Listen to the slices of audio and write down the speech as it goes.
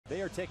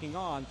They are taking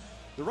on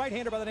the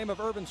right-hander by the name of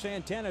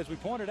Santana. As we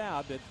pointed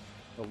out, that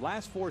the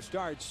last 4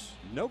 starts,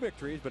 no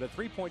victories, but a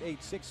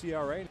 3.86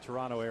 ERA.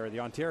 Toronto area,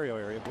 the Ontario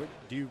area.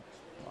 Do you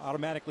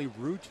automatically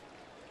root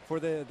for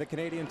the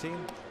Canadian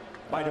team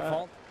by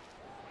default?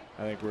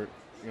 I think we're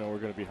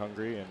going to be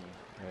hungry and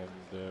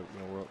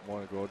we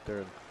want to go out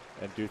there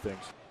and do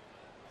things.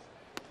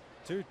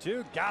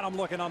 2-2, got him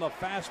looking on the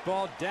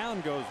fastball. Down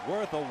goes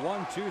Worth, a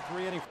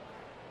 1-2-3 inning.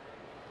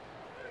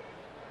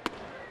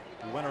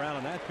 He went around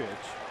on that pitch.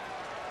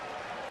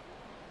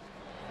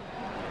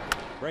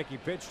 Breaking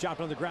pitch,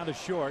 chopped on the ground to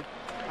short.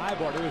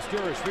 Ivor to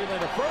Asturias, relay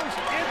to first.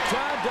 In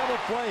time, double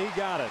play, he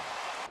got it.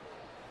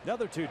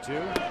 Another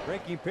 2-2.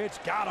 Breaking pitch,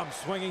 got him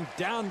swinging.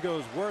 Down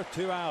goes Worth,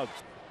 2 outs.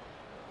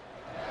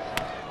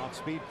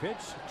 Off-speed pitch,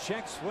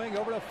 check swing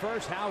over to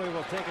first. Howie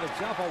will take it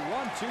himself. A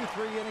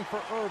 1-2-3 inning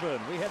for Urban.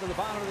 We head to the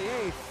bottom of the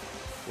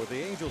 8th with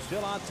the Angels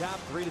still on top,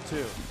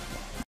 3-2.